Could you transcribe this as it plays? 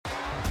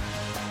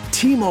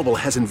T-Mobile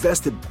has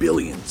invested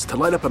billions to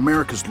light up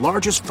America's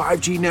largest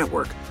 5G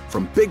network,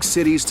 from big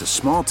cities to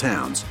small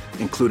towns,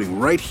 including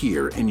right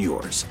here in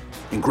yours.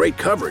 And great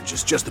coverage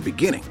is just the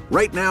beginning.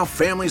 Right now,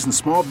 families and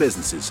small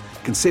businesses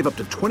can save up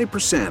to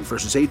 20%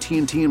 versus AT&T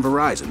and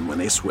Verizon when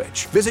they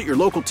switch. Visit your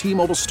local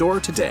T-Mobile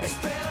store today.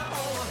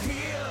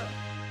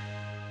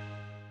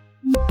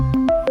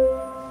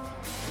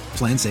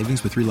 Plan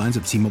savings with 3 lines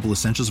of T-Mobile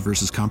Essentials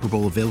versus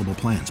comparable available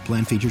plans.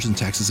 Plan features and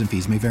taxes and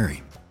fees may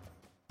vary.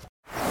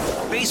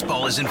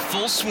 Baseball is in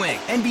full swing.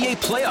 NBA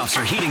playoffs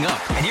are heating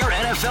up, and your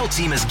NFL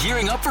team is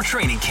gearing up for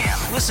training camp.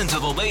 Listen to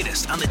the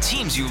latest on the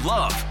teams you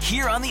love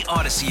here on the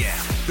Odyssey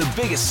app.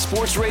 The biggest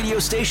sports radio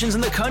stations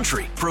in the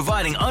country,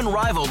 providing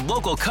unrivaled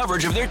local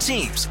coverage of their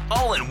teams,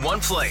 all in one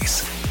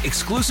place.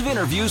 Exclusive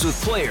interviews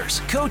with players,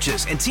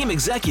 coaches, and team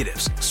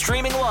executives,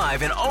 streaming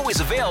live and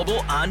always available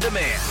on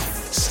demand.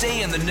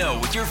 Stay in the know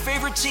with your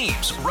favorite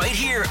teams right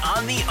here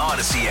on the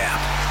Odyssey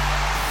app.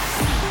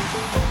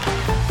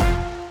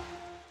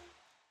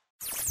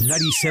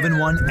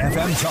 97.1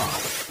 FM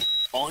Talk.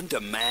 On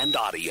demand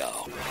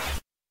audio.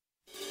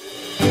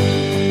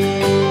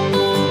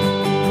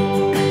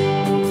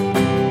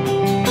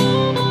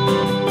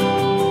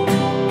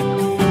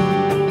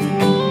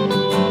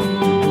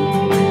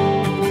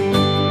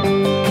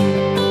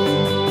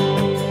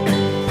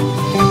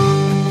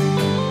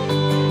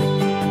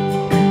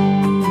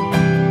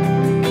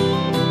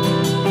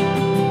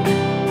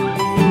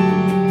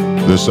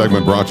 This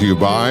segment brought to you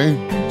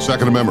by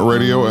Second Amendment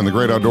Radio, and The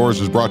Great Outdoors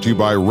is brought to you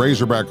by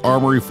Razorback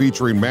Armory,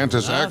 featuring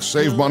Mantis X.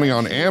 Save money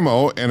on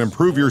ammo and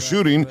improve your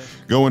shooting.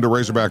 Go into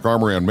Razorback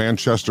Armory on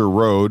Manchester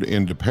Road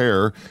in De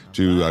Pere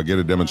to get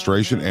a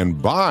demonstration and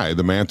buy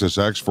the Mantis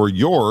X for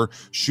your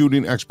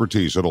shooting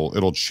expertise.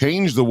 It'll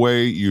change the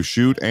way you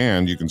shoot,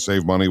 and you can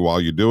save money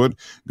while you do it.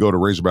 Go to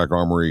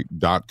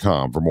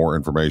RazorbackArmory.com for more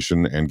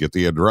information and get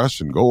the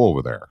address and go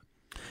over there.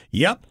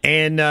 Yep,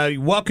 and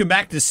welcome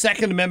back to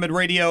Second Amendment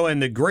Radio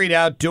and the Great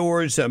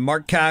Outdoors.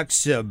 Mark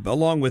Cox,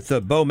 along with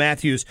Bo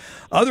Matthews.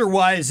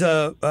 Otherwise,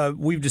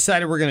 we've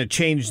decided we're going to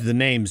change the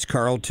names,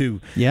 Carl,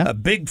 to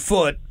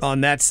Bigfoot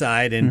on that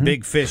side and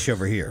Big Fish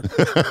over here.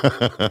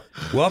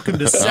 Welcome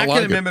to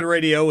Second Amendment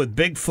Radio with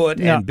Bigfoot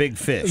and Big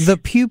Fish. The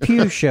Pew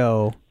Pew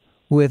Show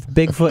with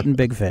Bigfoot and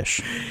Big Fish.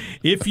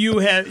 If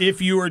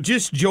you are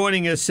just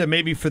joining us,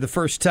 maybe for the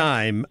first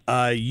time,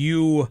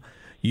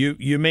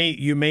 You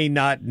may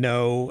not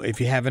know,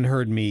 if you haven't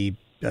heard me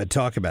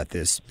talk about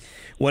this.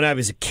 When I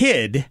was a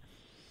kid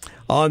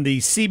on the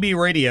CB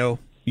radio,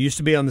 used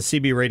to be on the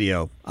CB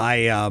radio,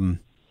 I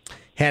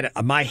had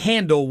my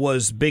handle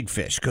was Big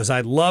Fish because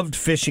I loved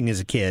fishing as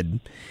a kid,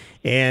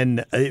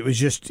 and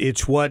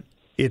it's what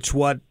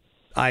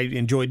I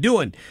enjoyed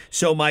doing.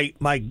 So my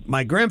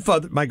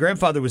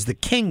grandfather was the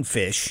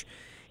Kingfish,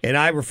 and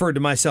I referred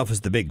to myself as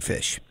the Big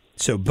Fish.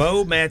 So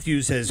Bo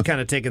Matthews has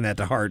kind of taken that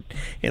to heart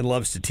and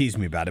loves to tease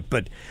me about it.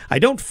 But I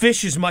don't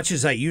fish as much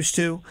as I used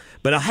to.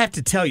 But I'll have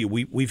to tell you,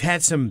 we've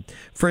had some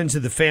friends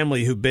of the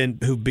family who've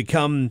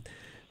become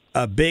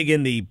big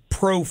in the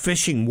pro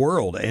fishing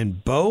world.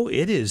 And Bo,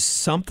 it is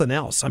something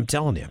else. I'm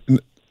telling you.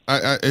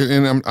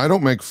 I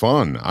don't make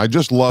fun. I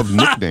just love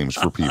nicknames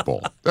for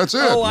people. That's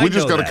it. Oh, we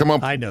just got to come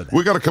up. I know that.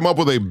 We got to come up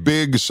with a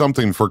big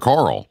something for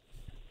Carl,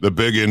 the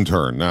big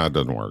intern. Nah, it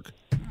doesn't work.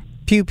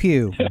 Pew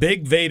Pew.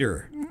 Big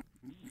Vader.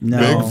 No.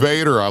 Big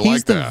Vader, I like that.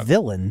 He's the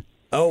villain.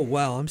 Oh,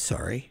 well, I'm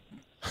sorry.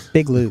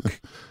 Big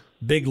Luke.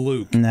 Big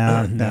Luke.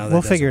 No,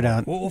 we'll figure it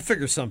out. We'll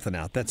figure something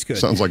out. That's good.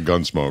 Sounds like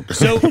Gunsmoke.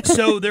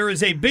 So there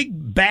is a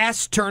big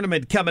bass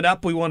tournament coming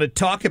up we want to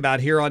talk about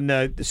here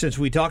on, since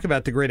we talk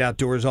about the great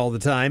outdoors all the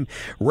time.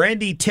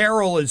 Randy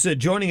Terrell is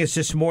joining us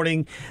this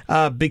morning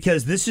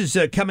because this is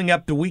coming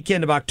up the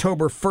weekend of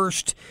October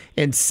 1st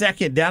and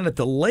 2nd down at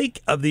the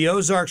Lake of the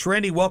Ozarks.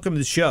 Randy, welcome to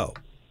the show.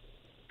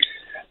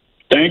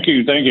 Thank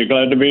you.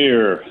 Glad to be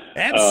here.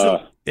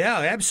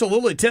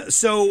 Absolutely.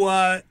 So,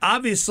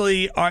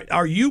 obviously,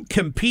 are you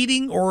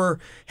competing, or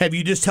have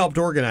you just helped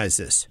organize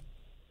this?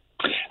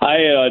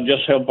 I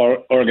just helped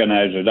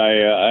organize it.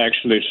 I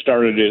actually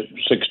started it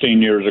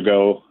 16 years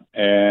ago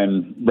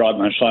and brought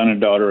my son and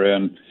daughter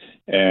in,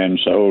 and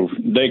so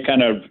they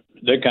kind of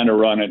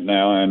run it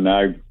now, and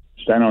I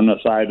stand on the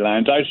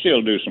sidelines. I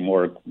still do some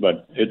work,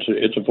 but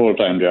it's a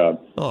full-time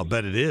job. Oh, I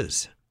bet it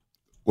is.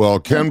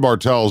 Well, Ken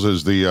Bartels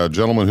is the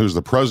gentleman who's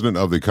the president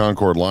of the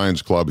Concord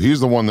Lions Club.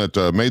 He's the one that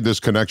made this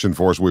connection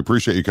for us. We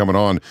appreciate you coming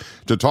on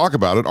to talk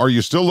about it. Are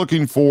you still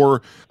looking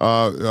for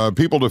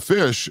people to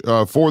fish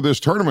for this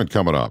tournament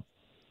coming up?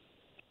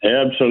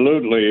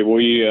 Absolutely.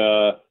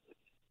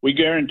 We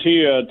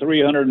guarantee a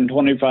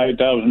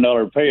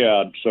 $325,000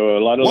 payout, so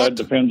a lot of that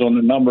depends on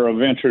the number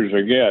of entries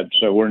we get,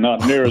 so we're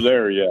not near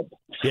there yet.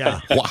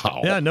 Yeah.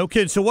 Wow. Yeah, no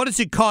kidding. So what does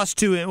it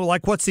cost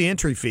what's the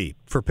entry fee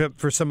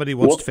for somebody who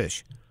wants to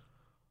fish?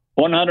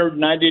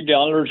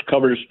 $190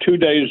 covers 2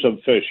 days of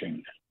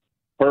fishing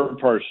per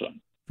person.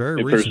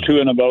 Very if reasonable. There's two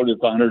in a boat,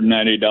 it's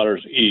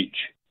 $190 each.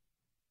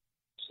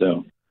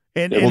 So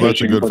And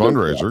that's a good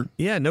fundraiser.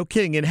 Yeah, no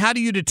kidding. And how do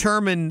you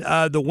determine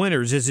the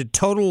winners? Is it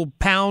total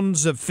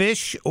pounds of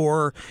fish,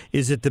 or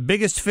is it the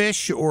biggest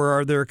fish, or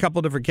are there a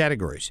couple different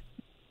categories?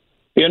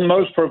 In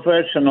most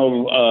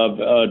professional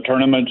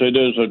tournaments, it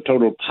is a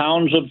total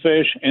pounds of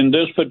fish. In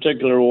this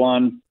particular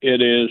one,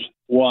 it is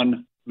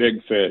one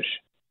big fish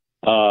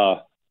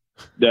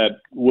that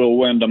will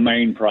win the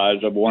main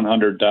prize of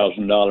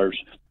 $100,000.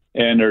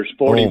 And there's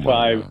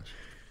 45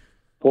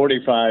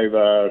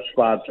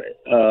 spots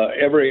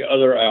every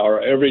other hour.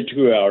 Every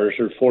 2 hours,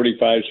 there's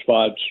 45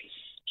 spots.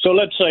 So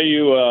let's say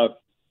you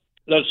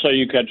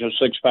catch a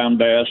 6-pound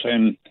bass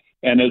and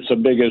it's the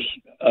biggest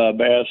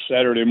bass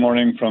Saturday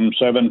morning from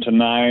 7 to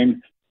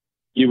 9,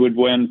 you would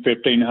win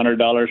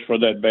 $1,500 for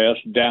that bass,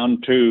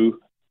 down to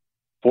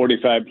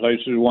 45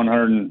 places,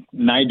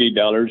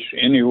 $190,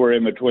 anywhere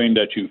in between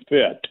that you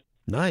fit.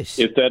 Nice.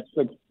 If that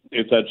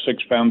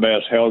 6-pound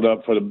bass held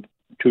up for the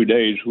 2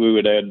 days, we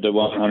would add the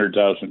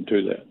 $100,000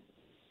 to that.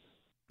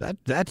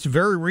 That's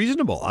very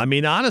reasonable. I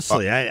mean,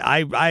 honestly,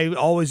 I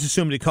always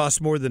assumed it costs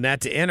more than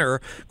that to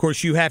enter. Of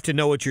course, you have to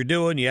know what you're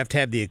doing. You have to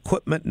have the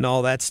equipment and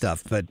all that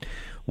stuff. But,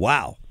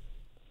 wow.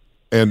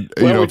 And,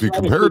 if you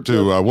compare it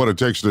to what it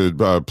takes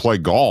to play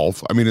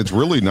golf, I mean, it's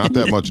really not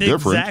that much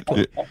different.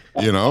 Exactly.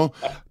 And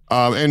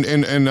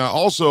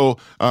also,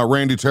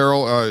 Randy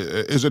Terrell,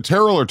 is it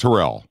Terrell or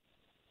Terrell?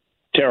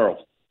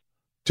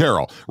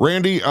 Terrell.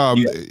 Randy,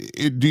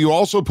 do you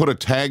also put a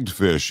tagged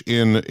fish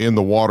in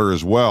the water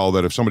as well,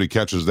 that if somebody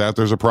catches that,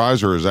 there's a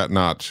prize, or is that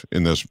not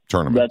in this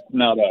tournament? That's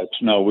not us.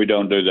 No, we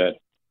don't do that.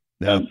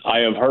 No. I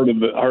have heard of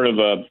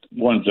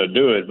ones that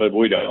do it, but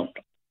we don't.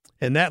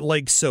 And that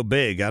lake's so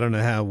big, I don't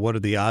know what are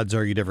the odds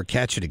are you'd ever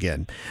catch it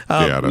again.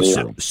 That's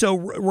true. So,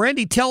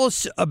 Randy, tell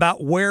us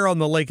about where on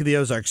the Lake of the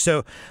Ozarks.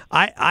 So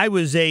I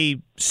was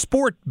a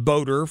sport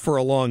boater for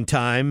a long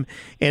time,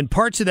 and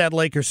parts of that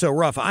lake are so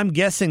rough. I'm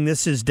guessing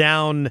this is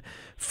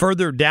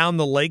further down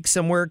the lake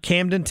somewhere,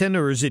 Camdenton,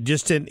 or is it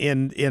just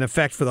in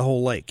effect for the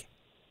whole lake?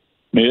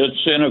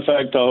 It's in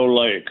effect the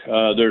whole lake.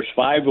 There's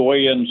 5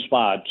 weigh-in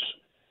spots.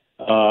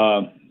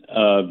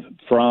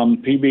 From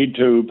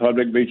PB2,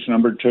 Public Beach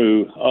number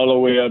 2, all the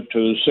way up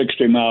to the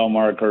 60-mile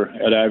marker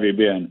at Ivy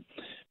Bend.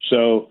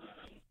 So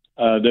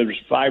there's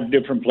 5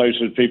 different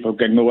places people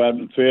can go out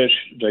and fish.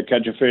 They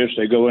catch a fish,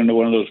 they go into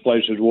one of those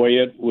places, weigh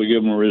it, we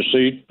give them a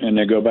receipt, and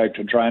they go back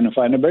to trying to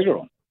find a bigger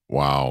one.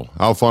 Wow.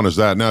 How fun is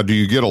that? Now, do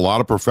you get a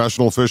lot of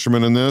professional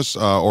fishermen in this,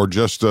 or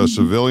just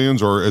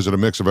civilians, or is it a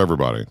mix of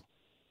everybody?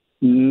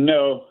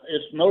 No,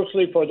 it's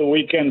mostly for the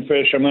weekend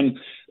fishermen.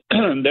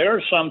 There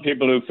are some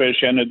people who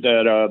fish in it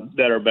that are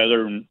better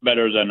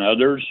than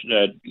others,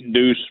 that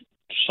do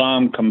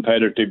some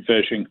competitive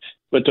fishing.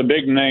 But the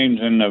big names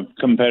in the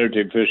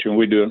competitive fishing,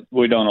 we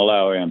don't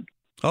allow in.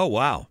 Oh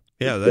wow,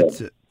 yeah,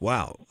 that's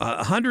wow.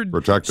 100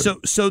 protected.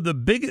 So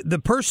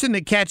the person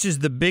that catches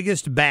the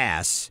biggest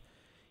bass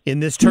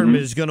in this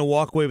tournament is going to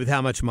walk away with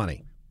how much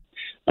money?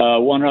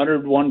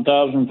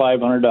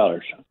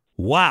 $101,500.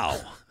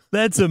 Wow.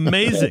 That's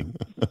amazing.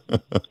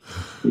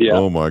 Yeah.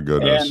 Oh, my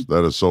goodness.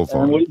 That is so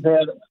fun. And we've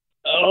had,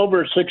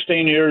 over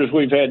 16 years,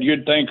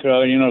 you'd think,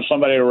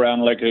 somebody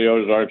around Lake of the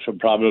Ozarks would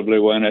probably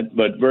win it,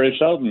 but very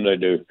seldom they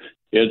do.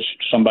 It's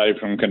somebody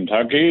from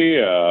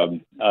Kentucky,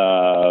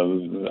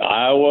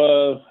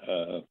 Iowa,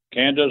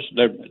 Kansas.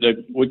 They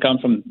come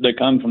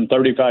from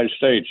 35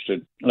 states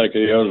to Lake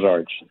of the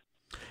Ozarks.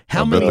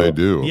 I bet they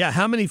do. Yeah.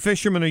 How many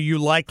fishermen are you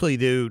likely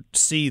to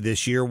see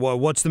this year?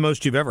 What's the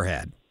most you've ever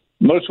had?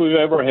 Most we've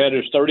ever had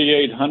is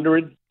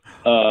 3,800,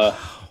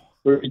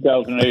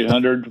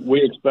 3,800. We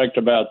expect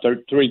about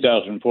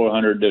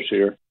 3,400 this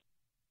year.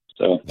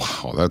 So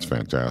wow, that's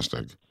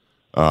fantastic.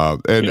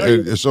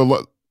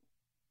 So,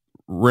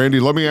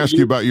 Randy, let me ask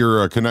you about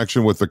your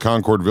connection with the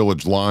Concord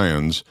Village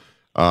Lions.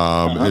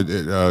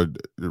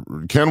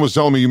 Ken was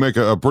telling me you make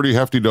a pretty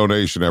hefty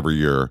donation every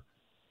year.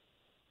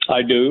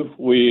 I do.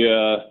 We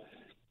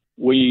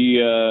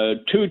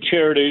two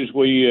charities.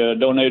 We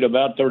donate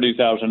about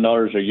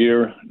 $30,000 a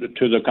year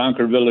to the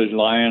Concord Village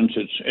Lions.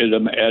 It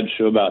adds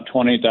to about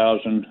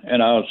 $20,000,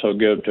 and I also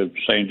give to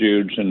St.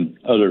 Jude's and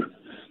other,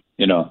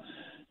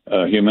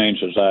 Humane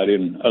Society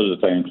and other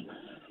things.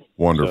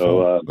 Wonderful.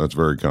 So, that's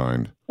very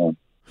kind.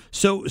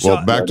 So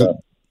back to.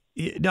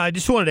 I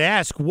just wanted to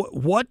ask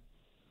what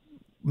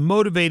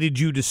motivated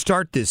you to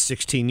start this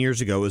 16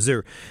 years ago?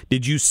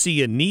 Did you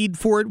see a need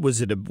for it?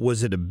 Was it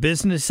a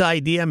business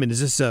idea? I mean, is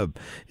this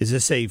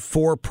a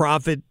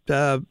for-profit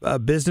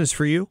business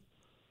for you?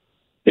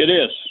 It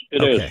is.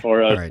 It is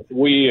for us. Right.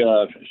 We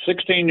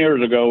 16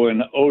 years ago in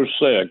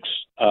 2006.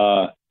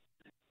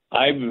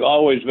 I've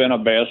always been a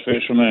bass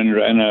fisherman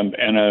and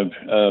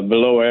a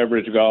below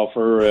average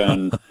golfer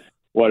and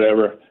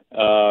whatever.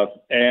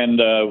 And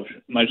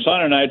my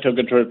son and I took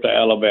a trip to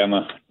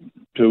Alabama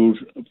to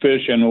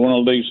fish in one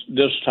of this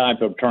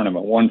type of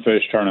tournament, one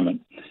fish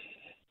tournament.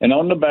 And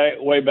on the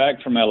way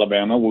back from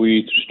Alabama,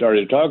 we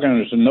started talking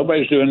and said,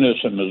 nobody's doing this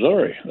in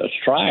Missouri. Let's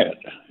try it.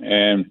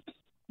 And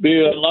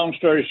be a long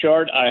story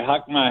short, I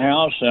hocked my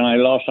house and I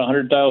lost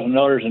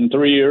 $100,000 in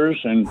 3 years.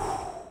 And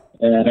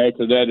And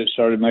after that, it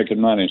started making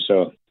money.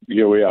 So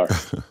here we are.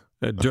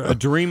 A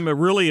dream,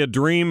 really a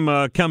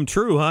dream come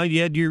true, huh?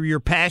 You had your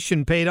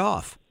passion paid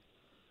off.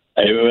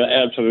 It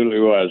absolutely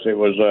was. It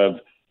was.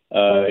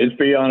 It's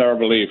beyond our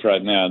belief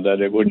right now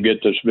that it would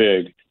get this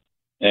big,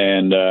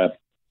 and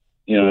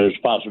there's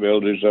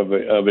possibilities of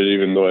it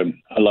even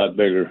going a lot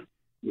bigger.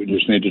 We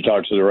just need to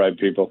talk to the right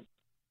people.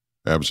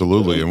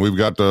 Absolutely. And we've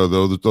got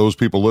those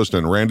people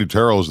listening. Randy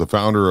Terrell is the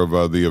founder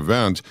of the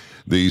event,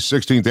 the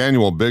 16th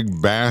annual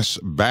Big Bass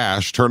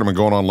Bash tournament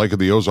going on Lake of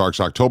the Ozarks,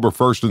 October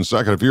 1st and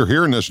 2nd. If you're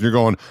hearing this and you're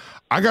going,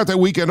 I got that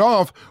weekend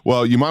off,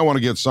 well, you might want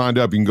to get signed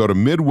up. You can go to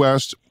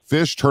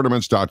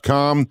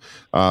MidwestFishTournaments.com,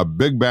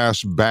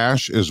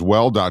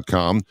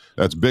 BigBassBashAsWell.com.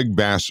 That's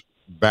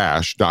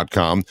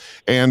BigBassBash.com.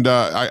 And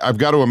I've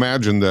got to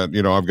imagine that,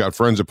 I've got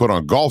friends that put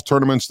on golf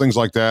tournaments, things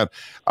like that.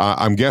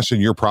 I'm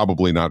guessing you're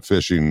probably not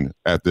fishing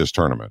at this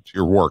tournament.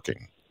 You're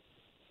working.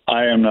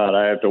 I am not.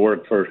 I have to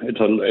work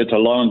it's a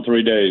long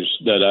 3 days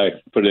that I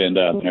put in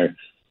down there.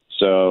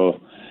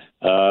 So,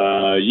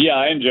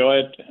 I enjoy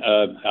it.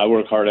 I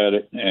work hard at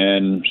it,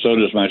 and so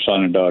does my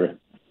son and daughter.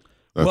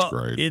 That's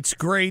great. It's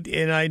great,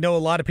 and I know a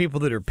lot of people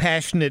that are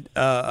passionate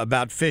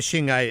about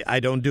fishing. I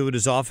don't do it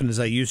as often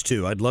as I used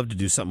to. I'd love to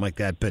do something like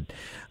that, but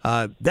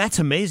that's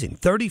amazing.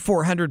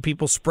 3,400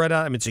 people spread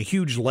out. I mean, it's a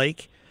huge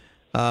lake,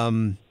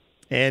 and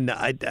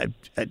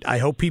I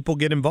hope people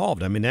get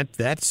involved. I mean,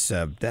 that's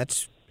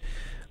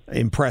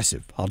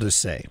impressive, I'll just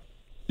say.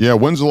 Yeah,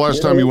 when's the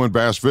last time you went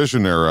bass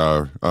fishing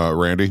there,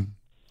 Randy?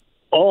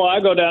 Oh, I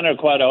go down there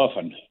quite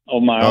often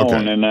on my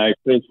own, and I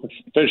fish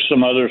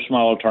some other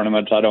small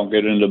tournaments. I don't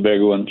get into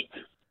big ones.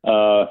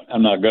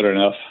 I'm not good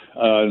enough.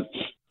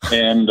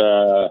 And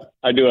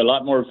I do a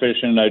lot more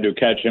fishing than I do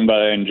catching,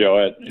 but I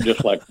enjoy it,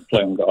 just like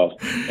playing golf,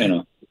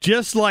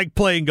 Just like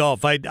playing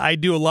golf. I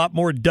do a lot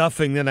more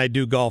duffing than I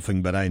do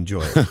golfing, but I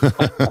enjoy it.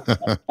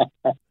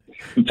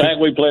 In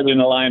fact, we played in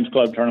the Lions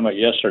Club tournament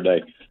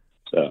yesterday.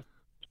 So.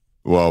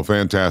 Well,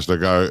 fantastic.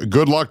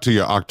 Good luck to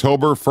you.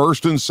 October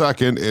 1st and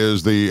 2nd is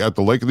at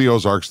the Lake of the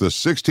Ozarks, the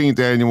 16th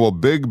annual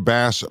Big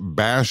Bass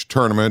Bash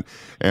tournament.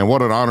 And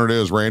what an honor it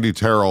is, Randy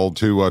Terrell,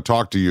 to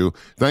talk to you.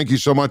 Thank you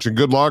so much and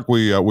good luck.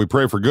 We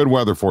pray for good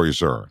weather for you,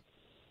 sir.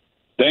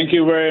 Thank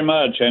you very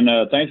much. And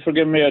thanks for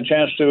giving me a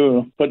chance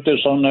to put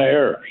this on the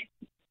air.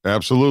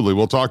 Absolutely.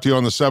 We'll talk to you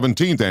on the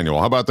 17th annual.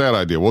 How about that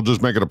idea? We'll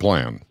just make it a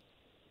plan.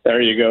 There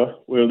you go.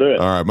 We'll do it.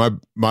 All right.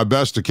 My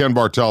best to Ken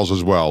Bartels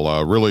as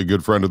well. Really a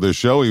good friend of this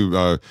show.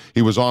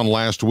 He was on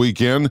last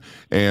weekend,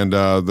 and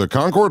the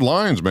Concord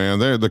Lions, man,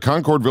 the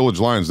Concord Village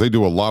Lions, they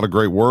do a lot of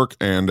great work,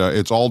 and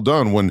it's all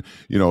done when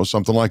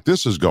something like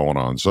this is going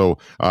on. So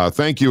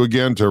thank you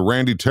again to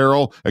Randy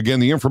Terrell. Again,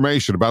 the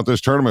information about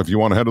this tournament, if you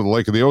want to head to the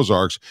Lake of the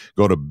Ozarks,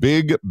 go to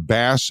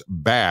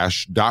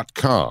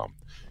BigBassBash.com.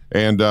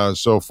 And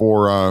so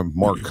for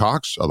Mark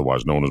Cox,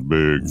 otherwise known as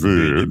Big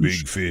Fish.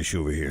 Big Fish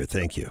over here.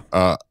 Thank you.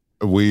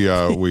 We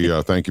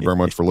thank you very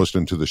much for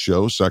listening to the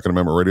show, Second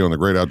Amendment Radio and the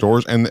Great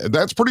Outdoors. And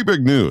that's pretty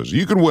big news.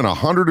 You can win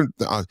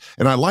 $100,000.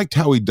 And I liked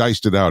how he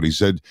diced it out. He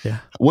said,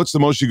 what's the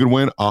most you can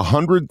win?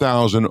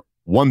 $100,000,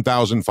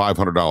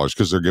 $1,500,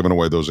 because they're giving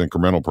away those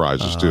incremental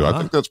prizes too. I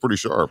think that's pretty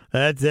sharp.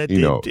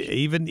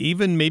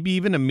 Even maybe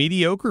even a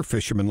mediocre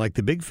fisherman like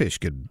the Big Fish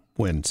could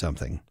win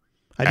something.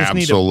 I just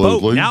need a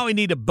boat. Now I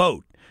need a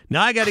boat.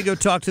 Now I got to go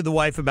talk to the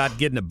wife about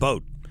getting a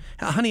boat.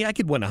 Honey, I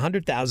could win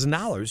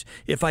 $100,000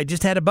 if I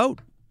just had a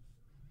boat.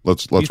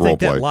 Let's role play.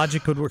 That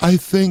logic would work? I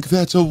think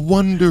that's a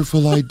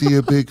wonderful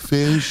idea, Big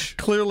Fish.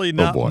 Clearly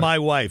not my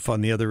wife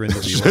on the other end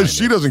of the line.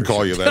 She doesn't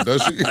call you that,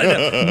 does she?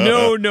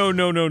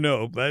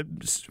 No.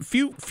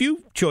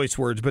 Few choice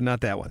words, but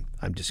not that one.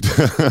 I'm just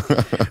kidding.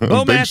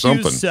 Bo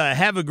Matthews,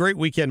 have a great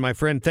weekend, my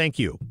friend. Thank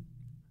you.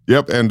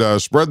 Yep,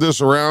 and spread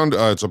this around.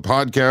 It's a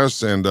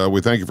podcast, and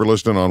we thank you for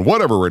listening on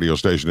whatever radio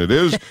station it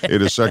is.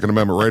 It is Second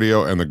Amendment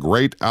Radio and the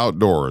Great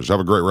Outdoors. Have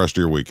a great rest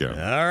of your weekend.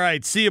 All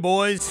right, see you,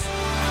 boys.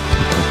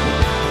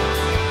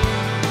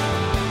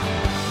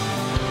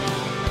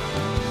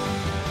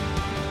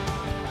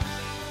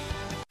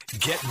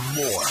 Get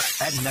more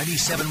at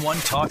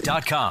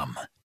 971talk.com.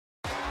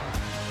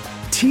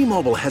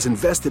 T-Mobile has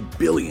invested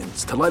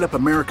billions to light up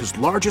America's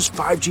largest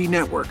 5G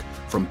network,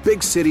 from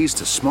big cities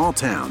to small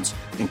towns,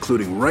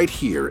 including right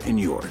here in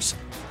yours.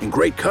 And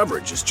great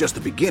coverage is just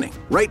the beginning.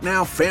 Right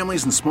now,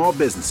 families and small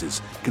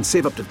businesses can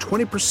save up to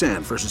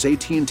 20% versus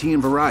AT&T and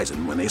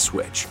Verizon when they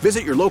switch.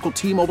 Visit your local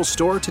T-Mobile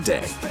store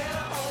today.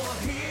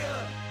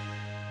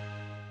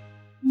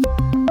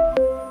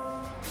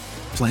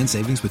 Plan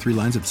savings with 3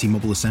 lines of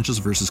T-Mobile Essentials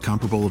versus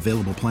comparable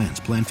available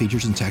plans. Plan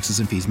features and taxes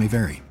and fees may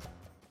vary.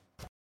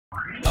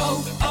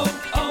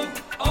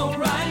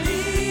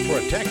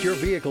 Protect your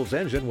vehicle's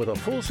engine with a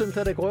full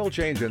synthetic oil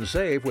change and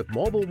save with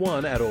Mobil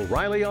 1 at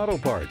O'Reilly Auto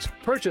Parts.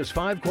 Purchase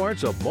 5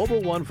 quarts of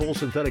Mobil 1 full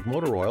synthetic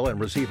motor oil and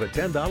receive a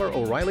 $10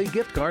 O'Reilly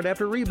gift card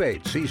after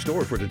rebate. See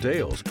store for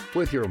details.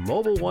 With your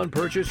Mobil 1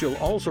 purchase, you'll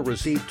also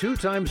receive 2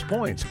 times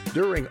points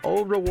during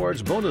O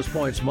Rewards Bonus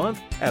Points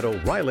Month at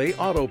O'Reilly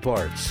Auto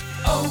Parts.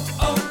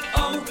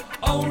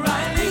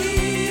 O'Reilly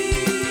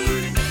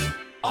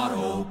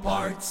Auto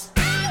Parts.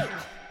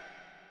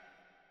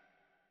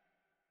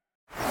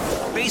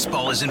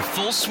 Baseball is in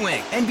full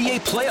swing.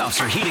 NBA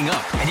playoffs are heating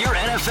up, and your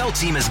NFL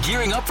team is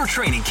gearing up for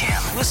training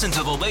camp. Listen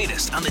to the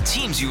latest on the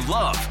teams you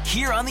love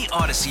here on the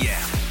Odyssey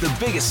app. The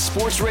biggest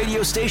sports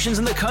radio stations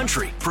in the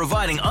country,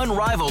 providing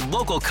unrivaled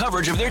local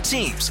coverage of their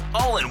teams,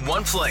 all in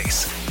one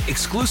place.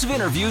 Exclusive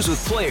interviews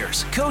with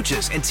players,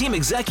 coaches, and team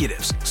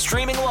executives,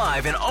 streaming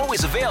live and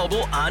always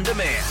available on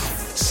demand.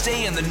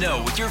 Stay in the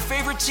know with your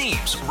favorite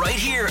teams right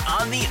here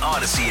on the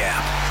Odyssey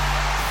app.